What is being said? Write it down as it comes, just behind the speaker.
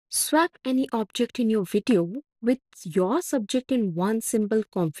Swap any object in your video with your subject in one simple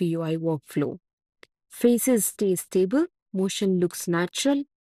ComfyUI workflow. Faces stay stable, motion looks natural,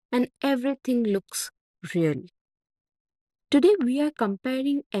 and everything looks real. Today we are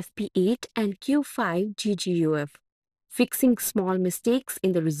comparing FP8 and Q5 GGUF, fixing small mistakes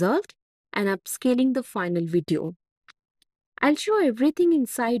in the result and upscaling the final video. I'll show everything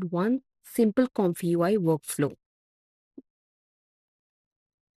inside one simple ComfyUI workflow.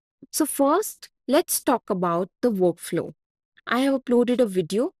 So first, let's talk about the workflow. I have uploaded a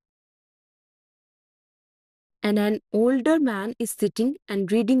video and an older man is sitting and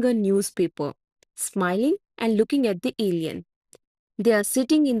reading a newspaper, smiling and looking at the alien. They are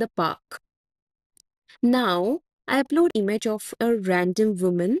sitting in the park. Now, I upload image of a random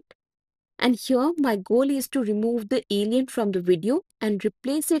woman, and here my goal is to remove the alien from the video and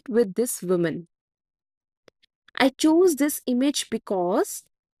replace it with this woman. I chose this image because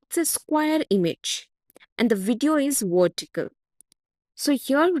it's a square image and the video is vertical. So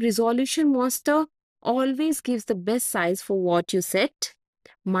here Resolution Master always gives the best size for what you set.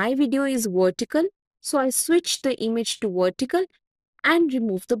 My video is vertical, so I switch the image to vertical and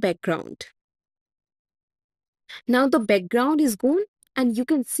remove the background. Now the background is gone and you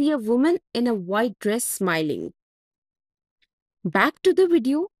can see a woman in a white dress smiling. Back to the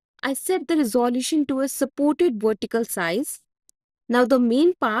video, I set the resolution to a supported vertical size. Now the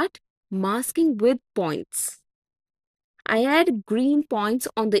main part, masking with points. I add green points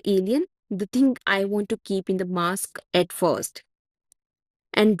on the alien, the thing I want to keep in the mask at first,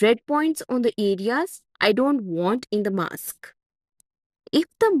 and red points on the areas I don't want in the mask. If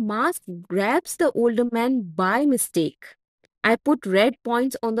the mask grabs the older man by mistake, I put red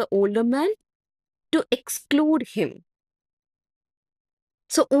points on the older man to exclude him.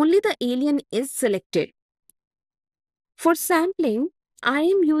 So only the alien is selected. For sampling, I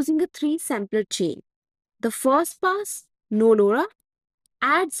am using a 3-sampler chain. The first pass, no LoRa,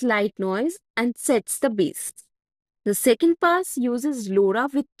 adds light noise and sets the base. The second pass uses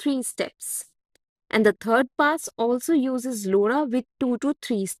LoRa with 3 steps. And the third pass also uses LoRa with 2 to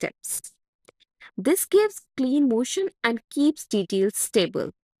 3 steps. This gives clean motion and keeps details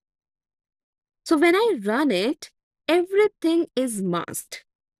stable. So when I run it, everything is masked.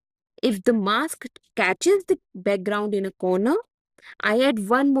 If the mask catches the background in a corner, I add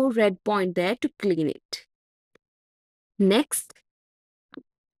one more red point there to clean it. Next,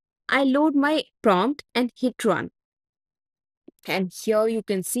 I load my prompt and hit run. And here you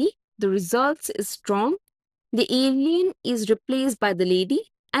can see the results is strong. The alien is replaced by the lady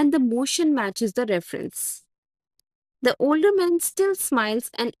and the motion matches the reference. The older man still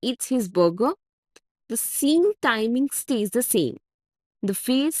smiles and eats his burger. The scene timing stays the same. The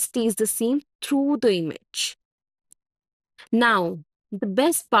face stays the same through the image. Now, the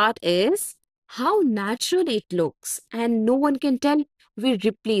best part is how natural it looks and no one can tell we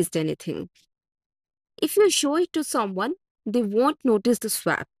replaced anything. If you show it to someone, they won't notice the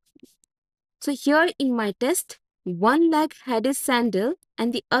swap. So here in my test, one leg had a sandal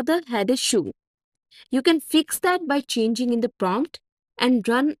and the other had a shoe. You can fix that by changing in the prompt and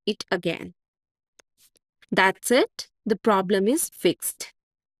run it again. That's it. The problem is fixed.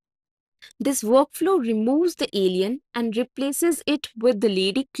 This workflow removes the alien and replaces it with the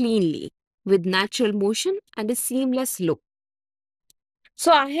lady cleanly, with natural motion and a seamless look.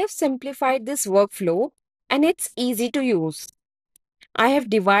 So I have simplified this workflow and it's easy to use. I have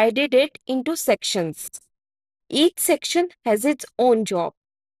divided it into sections. Each section has its own job.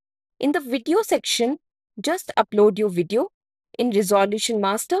 In the video section, just upload your video. In Resolution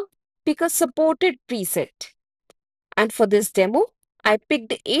Master, pick a supported preset. And for this demo, I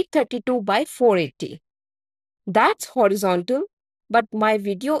picked 832 by 480. That's horizontal, but my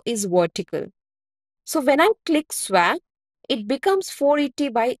video is vertical. So when I click swap, it becomes 480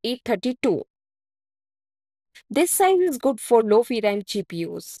 by 832. This size is good for low VRAM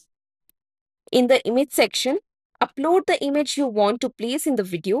GPUs. In the image section, upload the image you want to place in the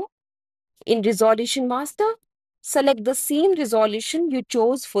video. In Resolution Master, select the same resolution you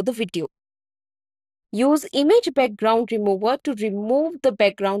chose for the video. Use Image Background Remover to remove the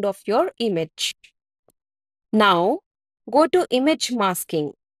background of your image. Now, go to Image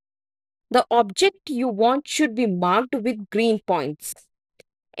Masking. The object you want should be marked with green points.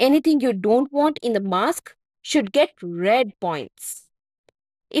 Anything you don't want in the mask should get red points.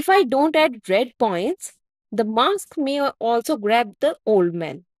 If I don't add red points, the mask may also grab the old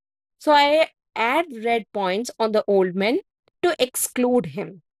man. So I add red points on the old man to exclude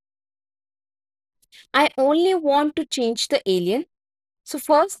him. I only want to change the alien. So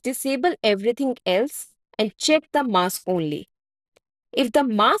first disable everything else and check the mask only. If the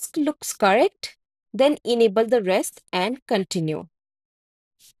mask looks correct, then enable the rest and continue.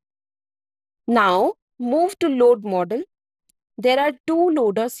 Now move to load model. There are two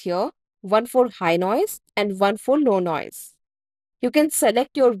loaders here, one for high noise and one for low noise. You can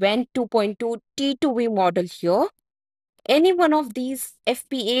select your WAN 2.2 T2V model here, any one of these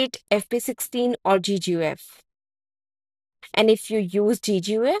FP8, FP16 or GGUF. And if you use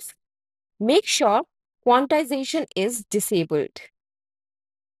GGUF, make sure quantization is disabled.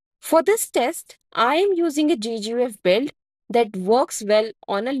 For this test, I am using a GGUF build that works well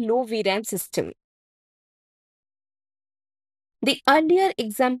on a low VRAM system. The earlier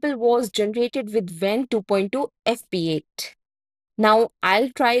example was generated with WAN 2.2 FP8. Now I'll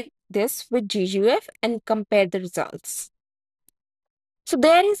try this with GGUF and compare the results. So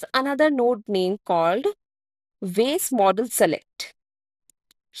there is another node name called VACE model select.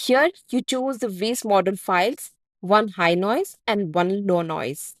 Here you choose the VACE model files, one high noise and one low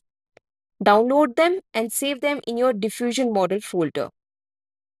noise. Download them and save them in your diffusion model folder.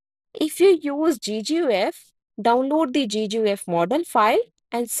 If you use GGUF, download the GGUF model file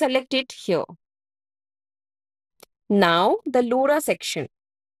and select it here. Now the LoRa section.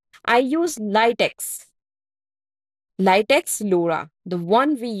 I use Lightx LoRa, the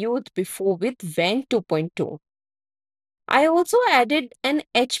one we used before with WAN 2.2. I also added an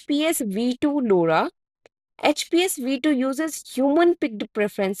HPS V2 LoRa. HPS V2 uses human-picked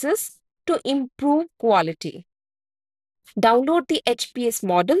preferences to improve quality. Download the HPS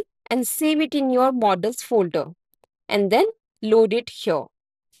model and save it in your models folder, and then load it here.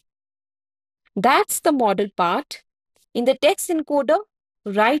 That's the model part. In the text encoder,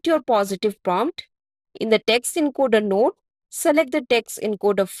 write your positive prompt. In the text encoder node, select the text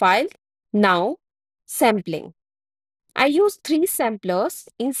encoder file. Now, sampling. I use 3 samplers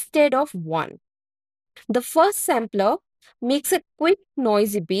instead of 1. The first sampler makes a quick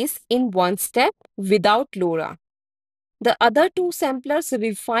noisy bass in one step without LoRa. The other 2 samplers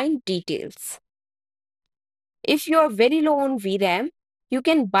refine details. If you are very low on VRAM, you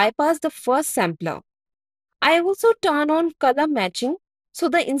can bypass the first sampler. I also turn on color matching so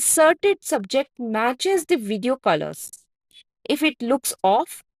the inserted subject matches the video colors. If it looks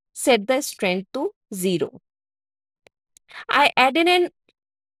off, set the strength to 0. I added an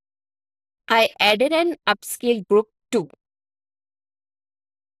upscale group too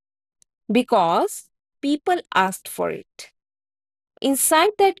because people asked for it.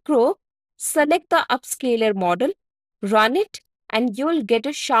 Inside that group, select the upscaler model, run it, and you'll get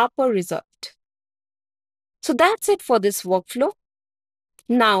a sharper result. So that's it for this workflow.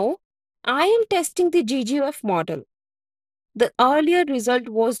 Now, I am testing the GGUF model. The earlier result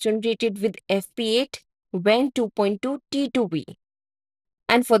was generated with FP8 WAN 2.2 T2V.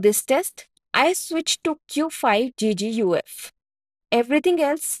 And for this test, I switched to Q5 GGUF. Everything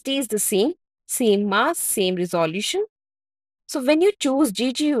else stays the same mask, same resolution. So when you choose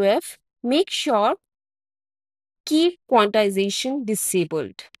GGUF, make sure keep quantization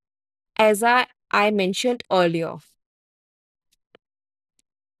disabled, as I mentioned earlier.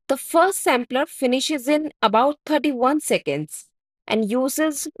 The first sampler finishes in about 31 seconds and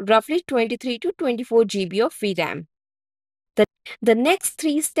uses roughly 23 to 24 GB of VRAM. The next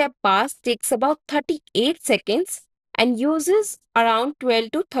 3-step pass takes about 38 seconds and uses around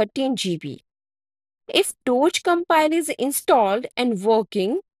 12 to 13 GB. If Torch Compile is installed and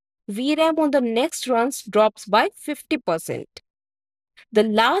working, VRAM on the next runs drops by 50%. The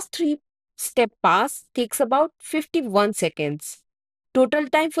last 3-step pass takes about 51 seconds. Total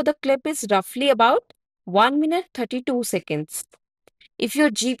time for the clip is roughly about 1 minute 32 seconds. If your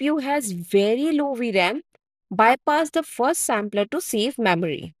GPU has very low VRAM, bypass the first sampler to save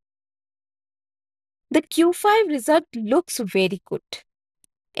memory. The Q5 result looks very good.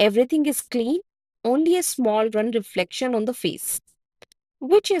 Everything is clean, only a small run reflection on the face,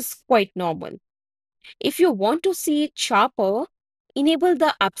 which is quite normal. If you want to see it sharper, enable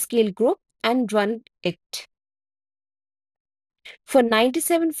the upscale group and run it. For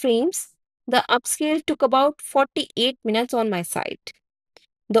 97 frames, the upscale took about 48 minutes on my side.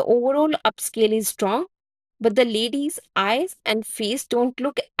 The overall upscale is strong, but the lady's eyes and face don't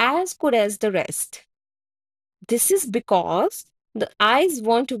look as good as the rest. This is because the eyes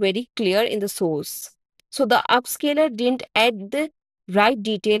weren't very clear in the source, so the upscaler didn't add the right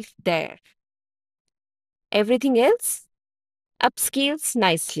detail there. Everything else upscales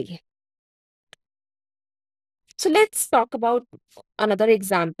nicely. So let's talk about another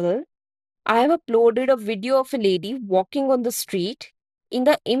example. I have uploaded a video of a lady walking on the street. In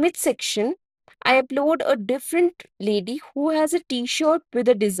the image section, I upload a different lady who has a t-shirt with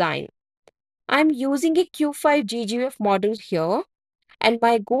a design. I'm using a Q5 GGUF model here. And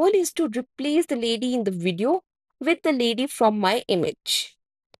my goal is to replace the lady in the video with the lady from my image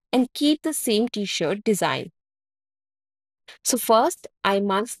and keep the same t-shirt design. So first, I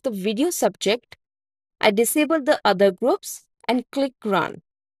mask the video subject, I disable the other groups and click Run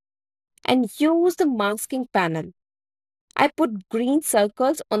and use the masking panel. I put green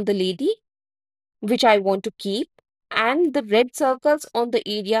circles on the lady, which I want to keep, and the red circles on the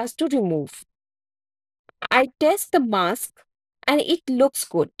areas to remove. I test the mask and it looks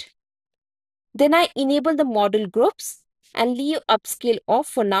good. Then I enable the model groups and leave upscale off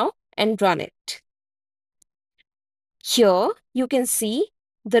for now and run it. Here you can see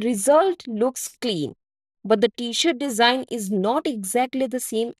the result looks clean, but the t-shirt design is not exactly the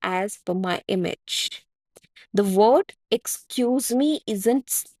same as per my image. The word excuse me isn't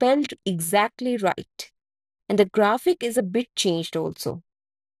spelled exactly right, and the graphic is a bit changed also.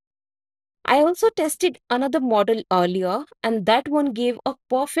 I also tested another model earlier, and that one gave a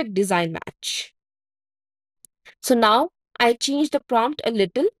perfect design match. So now I change the prompt a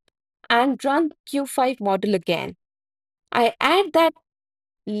little and run Q5 model again. I add that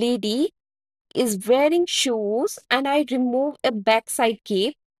lady is wearing shoes and I remove a backside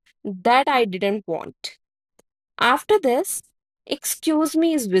cape that I didn't want. After this, excuse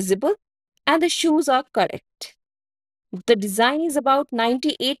me is visible and the shoes are correct. The design is about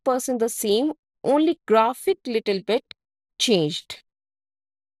 98% the same, only graphic little bit changed.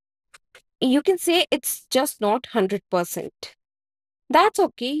 You can say it's just not 100%. That's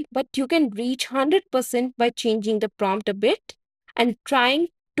okay, but you can reach 100% by changing the prompt a bit and trying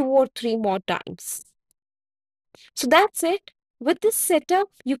 2 or 3 more times. So that's it. With this setup,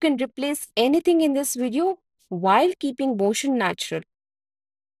 you can replace anything in this video while keeping motion natural.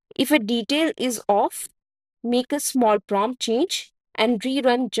 If a detail is off, make a small prompt change and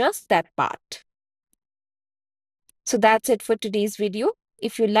rerun just that part. So that's it for today's video.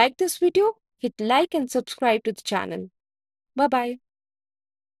 If you like this video, hit like and subscribe to the channel. Bye-bye.